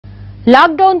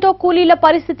Lockdown తో కూలీల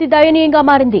పరిస్థితి దయనీయంగా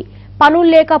మారింది. పనులు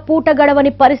లేక పూట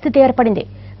గడవని పరిస్థితి ఏర్పడింది.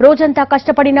 రోజంతా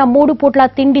కష్టపడిన 3 పూట్ల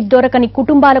తిండి దొరకని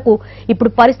కుటుంబాలకు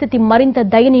ఇప్పుడు పరిస్థితి మరింత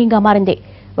దయనీయంగా మారింది.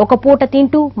 ఒక పూట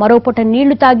తింటూ మరో పూట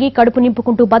నీళ్లు తాగి కడుపు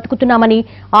నింపుకుంటూ బతుకుతున్నామని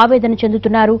ఆవేదన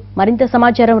చెందుతున్నారు. మరింత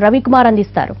సమాచారం రవికుమార్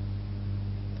అందిస్తారు.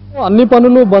 అన్ని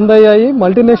పనులు బంద్ అయ్యాయి.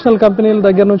 మల్టీనేషనల్ కంపెనీల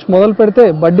దగ్గర నుంచి మొదలు పెడితే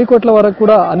బడ్డీ కొట్ల వరకు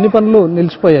కూడా అన్ని పనులు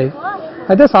నిలిచిపోయాయి.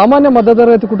 అయితే సామాన్య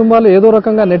మధ్యతరగతి కుటుంబాలు ఏదో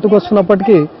రకంగా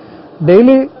నెట్టుకొస్తున్నప్పటికీ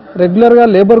డైలీ రెగ్యులర్ గా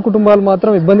లేబర్ కుటుంబాలు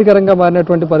మాత్రం ఇబ్బందికరంగా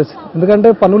మారినటువంటి పరిస్థితి. ఎందుకంటే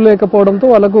పనులు లేకపోవడంతో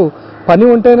వాళ్ళకు పని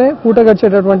ఉంటేనే పూట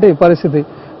గడిచేటటువంటి పరిస్థితి.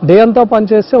 డే అంతా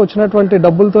పనిచేస్తే వచ్చినటువంటి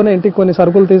డబ్బులతోనే ఇంటికి కొన్ని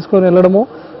సరుకులు తీసుకొని వెళ్ళడమో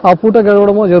ఆ పూట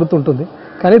గడవడమో జరుగుతుంటుంది.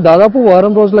 కానీ దాదాపు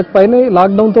వారం రోజులకు పైన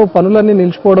లాక్డౌన్తో పనులన్నీ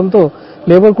నిలిచిపోవడంతో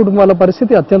లేబర్ కుటుంబాల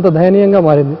పరిస్థితి అత్యంత దయనీయంగా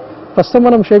మారింది. ప్రస్తుతం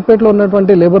మనం షేక్పేటలో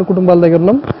ఉన్నటువంటి లేబర్ కుటుంబాల దగ్గర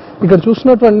ఉన్నాం. ఇక్కడ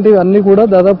చూసినటువంటి అన్ని కూడా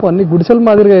దాదాపు అన్ని గుడిసెల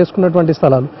మాదిరిగా వేసుకున్నటువంటి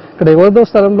స్థలాలు. ఇక్కడ ఎవరిదో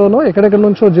స్థలంలోనో ఎక్కడెక్కడి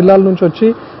నుంచో జిల్లాల నుంచి వచ్చి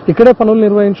ఇక్కడే పనులు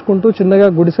నిర్వహించుకుంటూ చిన్నగా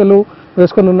గుడిసెలు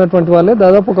వేసుకొని ఉన్నటువంటి వాళ్ళే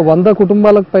దాదాపు ఒక 100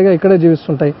 కుటుంబాలకు పైగా ఇక్కడే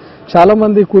జీవిస్తుంటాయి. చాలా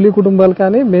మంది కూలీ కుటుంబాలు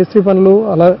కానీ మేస్త్రి పనులు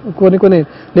అలా కొన్ని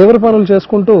లేబర్ పనులు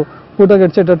చేసుకుంటూ పూట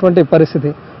గడిచేటటువంటి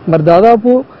పరిస్థితి. మరి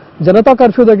దాదాపు జనతా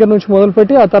కర్ఫ్యూ దగ్గర నుంచి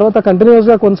మొదలుపెట్టి ఆ తర్వాత కంటిన్యూస్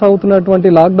గా కొనసాగుతున్నటువంటి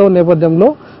లాక్డౌన్ నేపథ్యంలో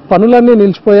పనులన్నీ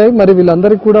నిలిచిపోయాయి. మరి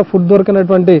వీళ్ళందరికీ కూడా ఫుడ్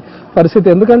దొరికినటువంటి పరిస్థితి.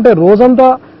 ఎందుకంటే రోజంతా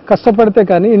కష్టపడితే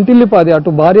కానీ ఇంటిల్లిపాది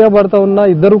అటు భార్యాభర్త ఉన్నా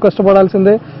ఇద్దరు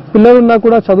కష్టపడాల్సిందే, పిల్లలున్నా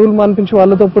కూడా చదువులు మానిపించి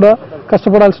వాళ్ళతో కూడా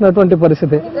కష్టపడాల్సినటువంటి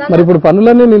పరిస్థితి. మరి ఇప్పుడు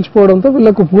పనులన్నీ నిలిచిపోవడంతో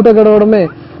వీళ్ళకు పూట గడవడమే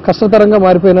కష్టతరంగా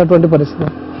మారిపోయినటువంటి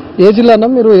పరిస్థితి. ఏ జిల్లానా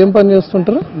మీరు ఏం పని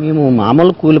చేస్తుంటారు? మేము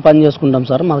మామూలు కూలి పని చేసుకుంటాం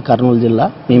సార్. మాది కర్నూలు జిల్లా.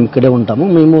 మేము ఇక్కడే ఉంటాము.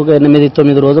 మేము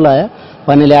 8-9 రోజులు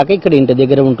పని లేక ఇక్కడ ఇంటి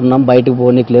దగ్గరే ఉంటున్నాం. బయటకు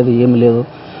పోనీకి లేదు, ఏమి లేదు.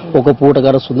 ఒక పూట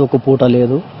గడుస్తుంది, ఒక పూట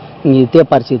లేదు. ఇదే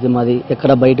పరిస్థితి మాది.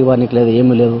 ఎక్కడ బయటకు పోనీకి లేదు,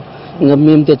 ఏమి లేదు. ఇంకా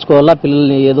మేము తెచ్చుకోవాలా,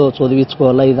 పిల్లల్ని ఏదో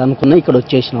చదివించుకోవాలా ఇది అనుకున్నా ఇక్కడ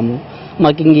వచ్చేసినాము.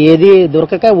 మాకు ఇంక ఏది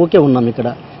దొరకక ఓకే ఉన్నాం ఇక్కడ.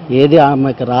 ఏది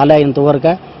మాకు రాలే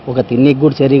ఇంతవరకు ఒక తిన్నీకి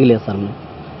కూడా చెరిగలేదు సార్. మేము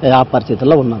ఆ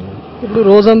పరిస్థితుల్లో ఉన్నాము. ఇప్పుడు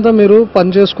రోజంతా మీరు పని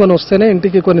చేసుకొని వస్తేనే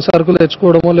ఇంటికి కొన్ని సరుకులు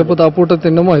తెచ్చుకోవడమో లేకపోతే ఆ పూట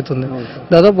తినడమో అవుతుంది.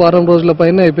 దాదాపు వారం రోజుల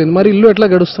పైన అయిపోయింది. మరి ఇల్లు ఎట్లా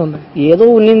గడుస్తుంది? ఏదో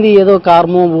ఉన్నింది, ఏదో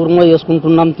కారమో ఊరమో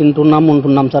చేసుకుంటున్నాం, తింటున్నాం,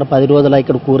 ఉంటున్నాం సార్. 10 రోజులు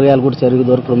ఇక్కడ కూరగాయలు కూడా సరిగ్గా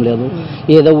దొరకడం లేదు.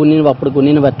 ఏదో ఉన్నిని అప్పుడు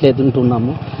ఉన్నిని అట్లే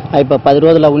తింటున్నాము. 10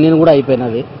 రోజులు ఉన్నిని కూడా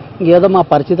అయిపోయినది. ఏదో మా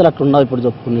పరిస్థితులు అట్లున్నావు. ఇప్పుడు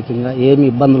చెప్పుకునే ఇంకా ఏమి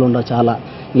ఇబ్బందులు ఉండవు చాలా.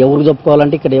 ఎవరు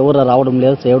చెప్పుకోవాలంటే ఇక్కడ ఎవరు రావడం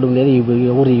లేదు, చేయడం లేదు,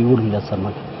 ఎవరు ఇవ్వడం లేదు సార్.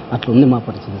 మాకు అట్లుంది మా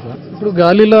పరిస్థితి సార్. ఇప్పుడు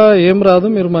గాలిలో ఏం రాదు,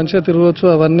 మీరు మంచిగా తిరగవచ్చు,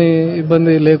 అవన్నీ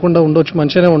ఇబ్బంది లేకుండా ఉండొచ్చు,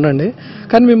 మంచిగానే ఉండండి.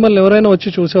 కానీ మిమ్మల్ని ఎవరైనా వచ్చి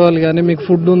చూసేవాళ్ళు కానీ మీకు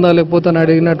ఫుడ్ ఉందా లేకపోతే అని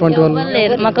అడిగినటువంటి వాళ్ళు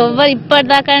లేరు. మాకు ఎవ్వరు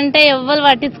ఇప్పటిదాకా అంటే ఎవ్వరు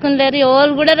పట్టించుకుని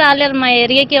ఎవరు కూడా రాలేరు. మా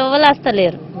ఏరియాకి ఎవ్వరు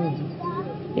వస్తలేరు,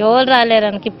 ఎవరు రాలేరు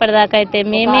అనుకు ఇప్పటిదాకా. అయితే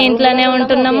మేమే ఇంట్లోనే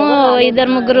ఉంటున్నాము.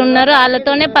 2-3 ఉన్నారు,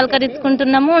 వాళ్ళతోనే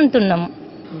పలకరించుకుంటున్నాము, ఉంటున్నాము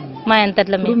మా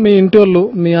ఎంతట్లో. మీ ఇంటి వాళ్ళు,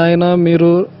 మీ ఆయన,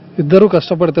 మీరు ఇద్దరు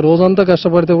కష్టపడితే రోజంతా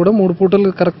కష్టపడితే కూడా 3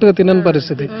 పూటలు కరెక్ట్ గా తినని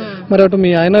పరిస్థితి. మరి అటు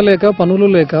మీ ఆయన లేక పనులు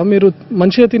లేక మీరు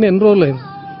మంచిగా తిని ఎన్ని రోజులు అయింది?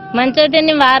 మంచిగా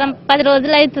తిని 10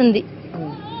 రోజులు అవుతుంది.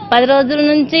 10 రోజుల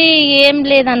నుంచి ఏం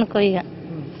లేదనుకో. ఇక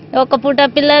ఒక పూట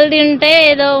పిల్లలు తింటే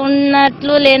ఏదో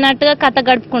ఉన్నట్లు లేనట్టుగా కథ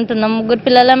గడుపుకుంటున్నాం. 3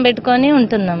 పిల్లలను పెట్టుకొని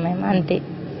ఉంటున్నాం మేము, అంతే.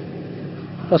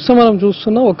 ప్రస్తుతం మనం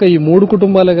చూస్తున్నా ఒక ఈ 3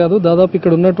 కుటుంబాలే కాదు, దాదాపు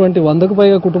ఇక్కడ ఉన్నటువంటి 100కు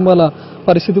పైగా కుటుంబాల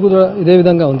పరిస్థితి కూడా ఇదే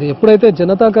విధంగా ఉంది. ఎప్పుడైతే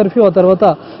జనతా కర్ఫ్యూ ఆ తర్వాత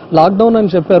లాక్డౌన్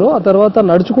అని చెప్పారో ఆ తర్వాత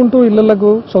నడుచుకుంటూ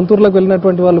ఇళ్లకు సొంతూర్లకు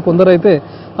వెళ్ళినటువంటి వాళ్ళు కొందరైతే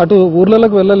అటు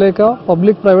ఊర్లకు వెళ్ళలేక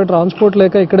పబ్లిక్ ప్రైవేట్ ట్రాన్స్పోర్ట్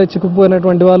లేక ఇక్కడే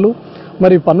చిక్కుకుపోయినటువంటి వాళ్ళు,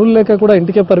 మరి పనులు లేక కూడా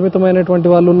ఇంటికే పరిమితమైనటువంటి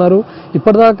వాళ్ళు ఉన్నారు.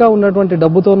 ఇప్పటిదాకా ఉన్నటువంటి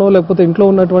డబ్బుతోనో లేకపోతే ఇంట్లో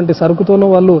ఉన్నటువంటి సరుకుతోనో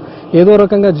వాళ్ళు ఏదో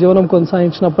రకంగా జీవనం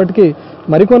కొనసాగించినప్పటికీ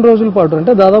మరికొన్ని రోజుల పాటు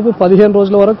అంటే దాదాపు 15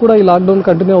 రోజుల వరకు కూడా ఈ లాక్డౌన్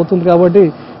కంటిన్యూ అవుతుంది. కాబట్టి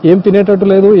ఏం తినేటట్టు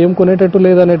లేదు, ఏం కొనేటట్టు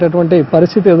లేదు అనేటటువంటి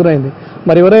పరిస్థితి ఎదురైంది.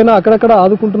 మరి ఎవరైనా అక్కడక్కడ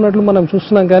ఆదుకుంటున్నట్లు మనం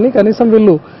చూస్తున్నాం. కానీ కనీసం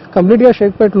వీళ్ళు కంప్లీట్ గా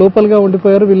షేక్పేట లోపలగా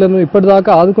ఉండిపోయారు. వీళ్ళను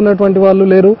ఇప్పటిదాకా ఆదుకున్నటువంటి వాళ్ళు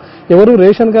లేరు. ఎవరు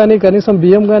రేషన్ కానీ కనీసం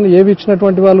బియ్యం కానీ ఏవి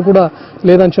ఇచ్చినటువంటి వాళ్ళు కూడా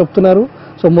లేదని చెప్తున్నారు.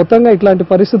 సో మొత్తంగా ఇట్లాంటి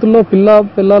పరిస్థితుల్లో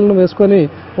పిల్లలను వేసుకొని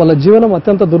వాళ్ళ జీవనం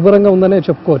అత్యంత దుర్భరంగా ఉందనే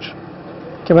చెప్పుకోవచ్చు.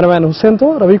 Cameraman హుస్సేన్తో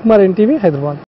Ravikumar, NTV, Hyderabad.